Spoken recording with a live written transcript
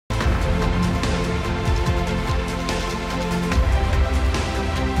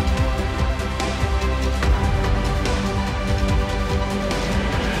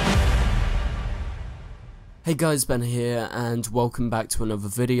Hey guys, Ben here, and welcome back to another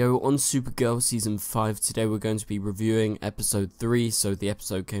video on Supergirl Season 5. Today we're going to be reviewing Episode 3, so the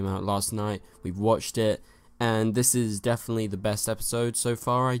episode came out last night, we've watched it, and this is definitely the best episode so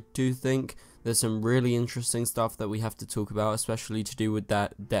far, I do think. There's some really interesting stuff that we have to talk about, especially to do with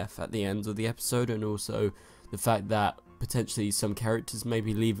that death at the end of the episode, and also the fact that potentially some characters may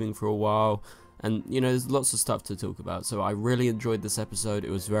be leaving for a while, and you know, there's lots of stuff to talk about. So I really enjoyed this episode, it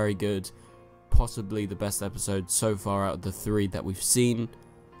was very good. Possibly the best episode so far out of the 3 that we've seen.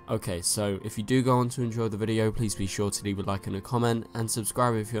 Okay, so if you do go on to enjoy the video, please be sure to leave a like and a comment, and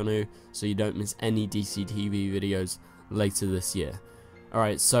subscribe if you're new, so you don't miss any DC TV videos later this year.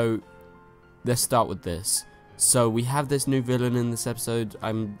 Alright, so let's start with this. So we have this new villain in this episode.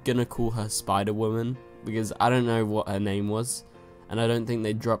 I'm gonna call her Spider-Woman, because I don't know what her name was, and I don't think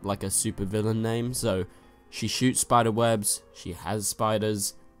they dropped like a super villain name. So she shoots spider webs, she has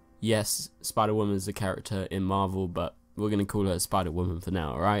spiders. Yes, Spider-Woman is a character in Marvel, but we're going to call her Spider-Woman for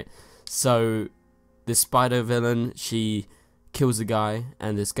now, alright? So, this spider villain, she kills a guy,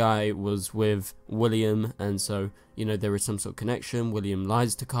 and this guy was with William, and so, you know, there is some sort of connection. William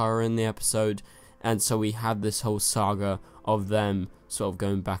lies to Kara in the episode, and so we have this whole saga of them sort of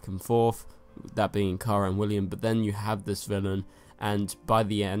going back and forth, that being Kara and William, but then you have this villain, and by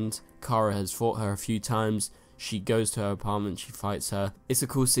the end, Kara has fought her a few times. She goes to her apartment, she fights her. It's a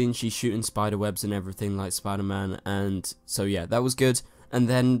cool scene, she's shooting spider webs and everything like Spider-Man, and so yeah, that was good. And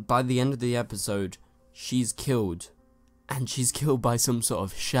then by the end of the episode, she's killed, and she's killed by some sort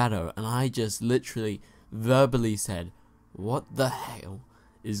of shadow, and I just literally verbally said, what the hell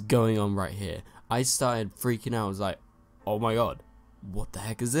is going on right here? I started freaking out. I was like, oh my god, what the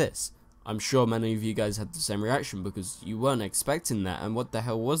heck is this? I'm sure many of you guys had the same reaction because you weren't expecting that, and what the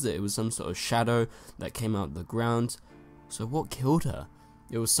hell was it? It was some sort of shadow that came out of the ground. So what killed her?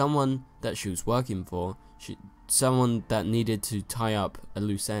 It was someone that she was working for, someone that needed to tie up a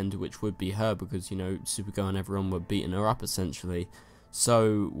loose end, which would be her, because, you know, Supergirl and everyone were beating her up essentially.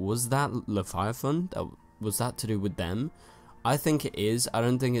 So was that Leviathan? Was that to do with them? I think it is. I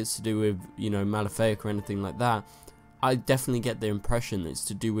don't think it's to do with, you know, Malefic or anything like that. I definitely get the impression it's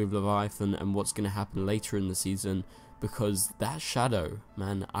to do with Leviathan and what's going to happen later in the season, because that shadow,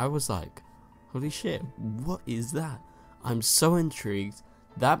 man, I was like, holy shit, what is that? I'm so intrigued.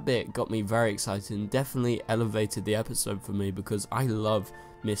 That bit got me very excited and definitely elevated the episode for me, because I love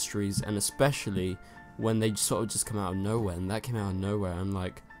mysteries, and especially when they sort of just come out of nowhere, and that came out of nowhere. I'm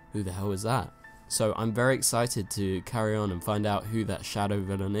like, who the hell is that? So I'm very excited to carry on and find out who that shadow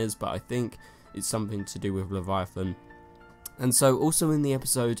villain is, but I think it's something to do with Leviathan. And so also in the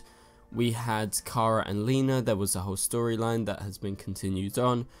episode we had Kara and Lena. There was a whole storyline that has been continued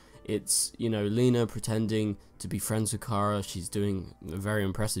on. It's, you know, Lena pretending to be friends with Kara. She's doing a very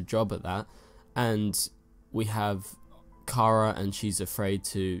impressive job at that. And we have Kara, and she's afraid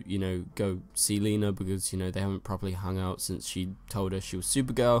to, you know, go see Lena because, you know, they haven't properly hung out since she told her she was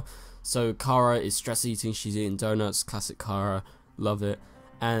Supergirl. So Kara is stress eating, she's eating donuts, classic Kara, love it.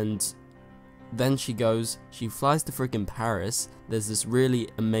 And then she flies to freaking Paris. There's this really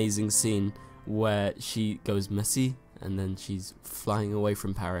amazing scene where she goes messy, and then she's flying away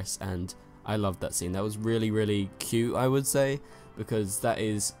from Paris, and I loved that scene. That was really, really cute, I would say, because that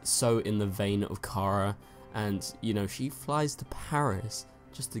is so in the vein of Kara. And, you know, she flies to Paris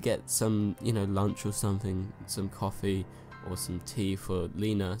just to get some, you know, lunch or something, some coffee or some tea for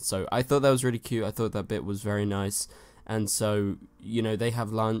Lena. So I thought that was really cute. I thought that bit was very nice. And so, you know, they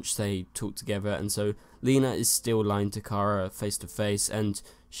have lunch, they talk together, and so Lena is still lying to Kara face to face, and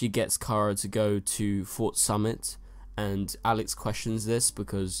she gets Kara to go to Fort Summit, and Alex questions this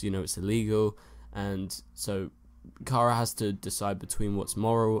because, you know, it's illegal, and so Kara has to decide between what's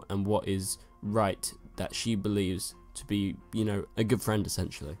moral and what is right that she believes to be, you know, a good friend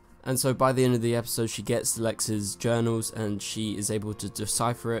essentially. And so by the end of the episode she gets Lex's journals, and she is able to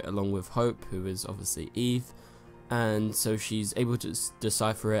decipher it along with Hope, who is obviously Eve. And so she's able to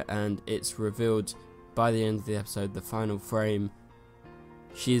decipher it, and it's revealed by the end of the episode, the final frame.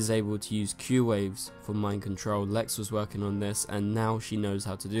 She is able to use Q-waves for mind control. Lex was working on this, and now she knows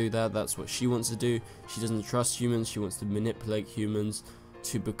how to do that. That's what she wants to do. She doesn't trust humans. She wants to manipulate humans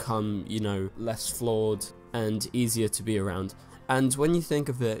to become, you know, less flawed and easier to be around. And when you think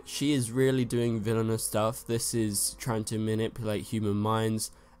of it, she is really doing villainous stuff. This is trying to manipulate human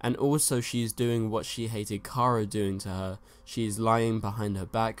minds. And also she's doing what she hated Kara doing to her. She's lying behind her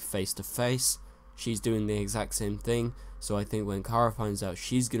back, face to face. She's doing the exact same thing. So I think when Kara finds out,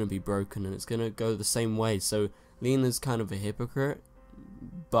 she's going to be broken, and it's going to go the same way. So Lena's kind of a hypocrite.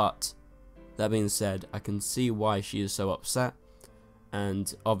 But that being said, I can see why she is so upset.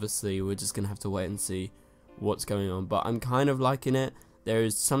 And obviously we're just going to have to wait and see what's going on, but I'm kind of liking it. There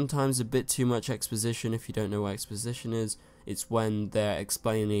is sometimes a bit too much exposition. If you don't know what exposition is, it's when they're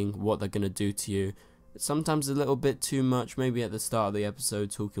explaining what they're going to do to you. Sometimes a little bit too much, maybe at the start of the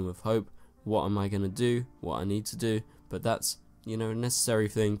episode, talking with Hope, what am I going to do, what I need to do, but that's, you know, a necessary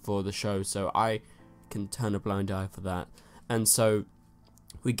thing for the show, so I can turn a blind eye for that. And so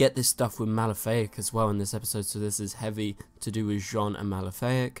we get this stuff with Malefic as well in this episode, so this is heavy to do with Jean and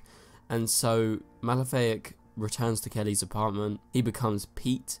Malefic. And so Malefic returns to Kelly's apartment. He becomes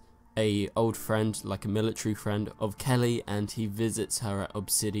Pete, a old friend, like a military friend of Kelly, and he visits her at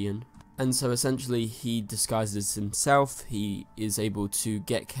Obsidian. And so essentially he disguises himself. He is able to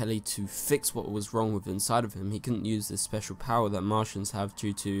get Kelly to fix what was wrong with inside of him. He couldn't use this special power that Martians have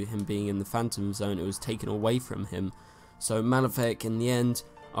due to him being in the Phantom Zone. It was taken away from him. So Malefic, in the end,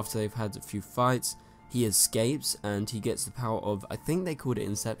 after they've had a few fights, he escapes and he gets the power of, I think they called it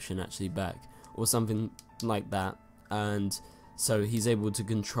Inception actually back, or something like that. And so he's able to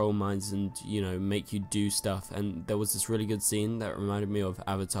control minds and, you know, make you do stuff. And there was this really good scene that reminded me of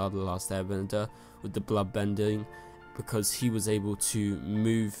Avatar: The Last Airbender with the blood bending, because he was able to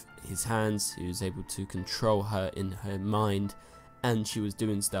move his hands, he was able to control her in her mind, and she was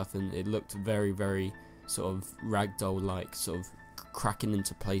doing stuff, and it looked very, very sort of ragdoll-like, sort of cracking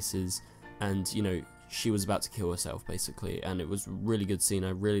into places, and, you know, she was about to kill herself basically, and it was a really good scene.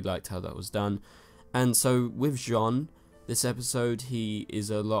 I really liked how that was done. And so with Jean, this episode, he is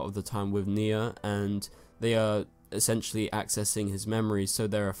a lot of the time with Nia, and they are essentially accessing his memories. So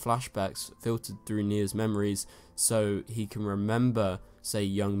there are flashbacks filtered through Nia's memories, so he can remember, say,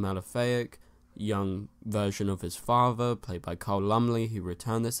 young Malefic, young version of his father, played by Carl Lumley, who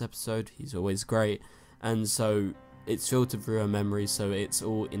returned this episode. He's always great. And so it's filtered through her memories, so it's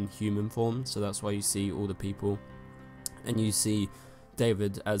all in human form. So that's why you see all the people, and you see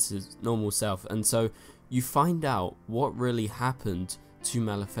David as his normal self. And so you find out what really happened to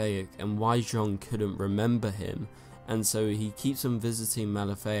Malefic and why Jean couldn't remember him. And so he keeps on visiting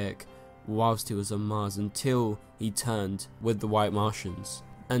Malefic whilst he was on Mars until he turned with the White Martians,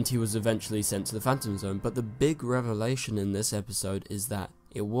 and he was eventually sent to the Phantom Zone. But the big revelation in this episode is that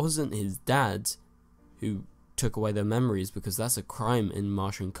it wasn't his dad who took away their memories, because that's a crime in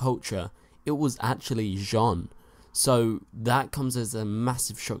Martian culture. It was actually Jean. So that comes as a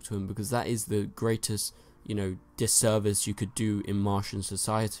massive shock to him, because that is the greatest, you know, disservice you could do in Martian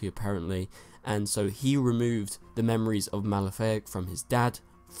society apparently. And so he removed the memories of Malefic from his dad,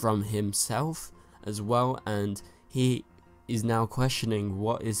 from himself as well, and he is now questioning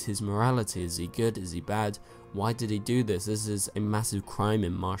what is his morality. Is he good? Is he bad? Why did he do this? This is a massive crime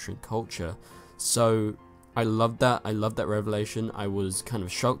in Martian culture. So I loved that. I loved that revelation. I was kind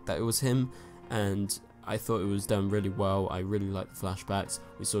of shocked that it was him, and I thought it was done really well. I really liked the flashbacks.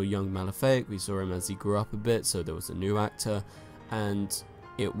 We saw young Malefic, we saw him as he grew up a bit, so there was a new actor, and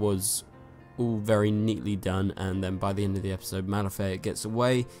it was all very neatly done. And then by the end of the episode, Malefic gets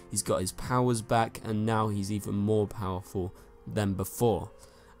away, he's got his powers back, and now he's even more powerful than before.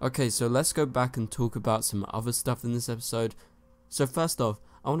 Okay, so let's go back and talk about some other stuff in this episode. So first off,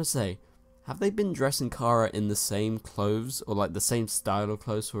 I want to say, have they been dressing Kara in the same clothes, or like the same style of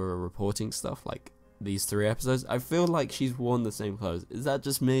clothes for reporting stuff, like these 3 episodes? I feel like she's worn the same clothes. Is that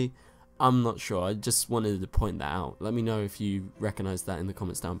just me? I'm not sure. I just wanted to point that out. Let me know if you recognize that in the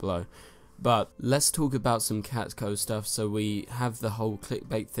comments down below. But let's talk about some Catco stuff. So we have the whole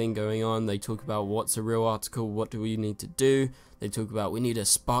clickbait thing going on. They talk about what's a real article, what do we need to do. They talk about we need a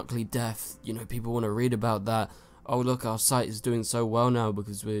sparkly death. You know, people want to read about that. Oh look, our site is doing so well now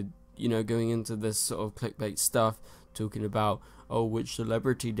because we're, you know, going into this sort of clickbait stuff, talking about, oh, which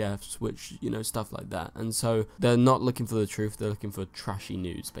celebrity deaths, which, you know, stuff like that. And so they're not looking for the truth, they're looking for trashy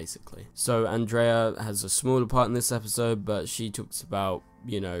news, basically. So Andrea has a smaller part in this episode, but she talks about,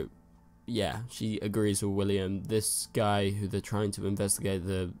 you know, yeah, she agrees with William, this guy who they're trying to investigate,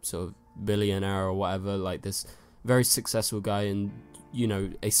 the sort of billionaire or whatever, like this very successful guy in, you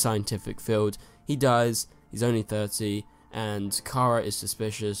know, a scientific field. He dies, he's only 30, and Kara is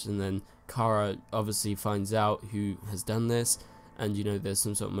suspicious, and then Kara obviously finds out who has done this, and, you know, there's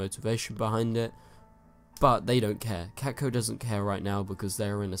some sort of motivation behind it, but they don't care. Catco doesn't care right now because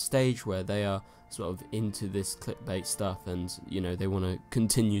they're in a stage where they are sort of into this clickbait stuff, and, you know, they want to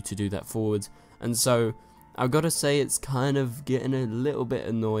continue to do that forward. And so I've got to say, it's kind of getting a little bit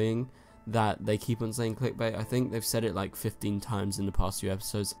annoying that they keep on saying clickbait. I think they've said it like 15 times in the past few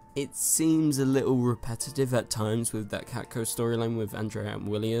episodes. It seems a little repetitive at times with that Catco storyline with Andrea and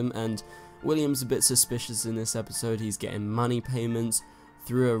William, and William's a bit suspicious in this episode. He's getting money payments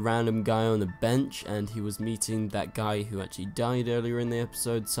through a random guy on the bench, and he was meeting that guy who actually died earlier in the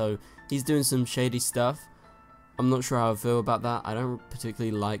episode, so he's doing some shady stuff. I'm not sure how I feel about that. I don't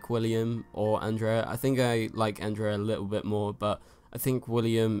particularly like William or Andrea. I think I like Andrea a little bit more, but I think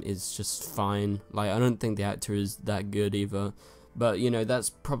William is just fine. Like, I don't think the actor is that good either. But, you know, that's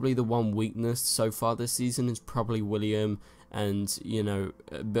probably the one weakness so far this season is probably William and, you know,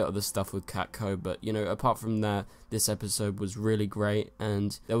 a bit of the stuff with Catco. But, you know, apart from that, this episode was really great.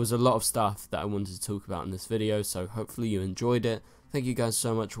 And there was a lot of stuff that I wanted to talk about in this video. So hopefully you enjoyed it. Thank you guys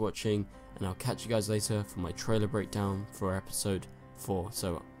so much for watching. And I'll catch you guys later for my trailer breakdown for episode 4.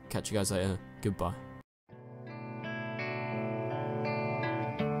 So, catch you guys later. Goodbye.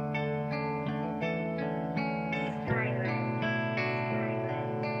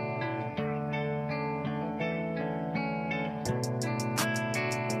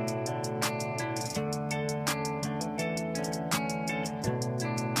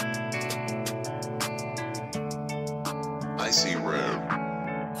 I see red.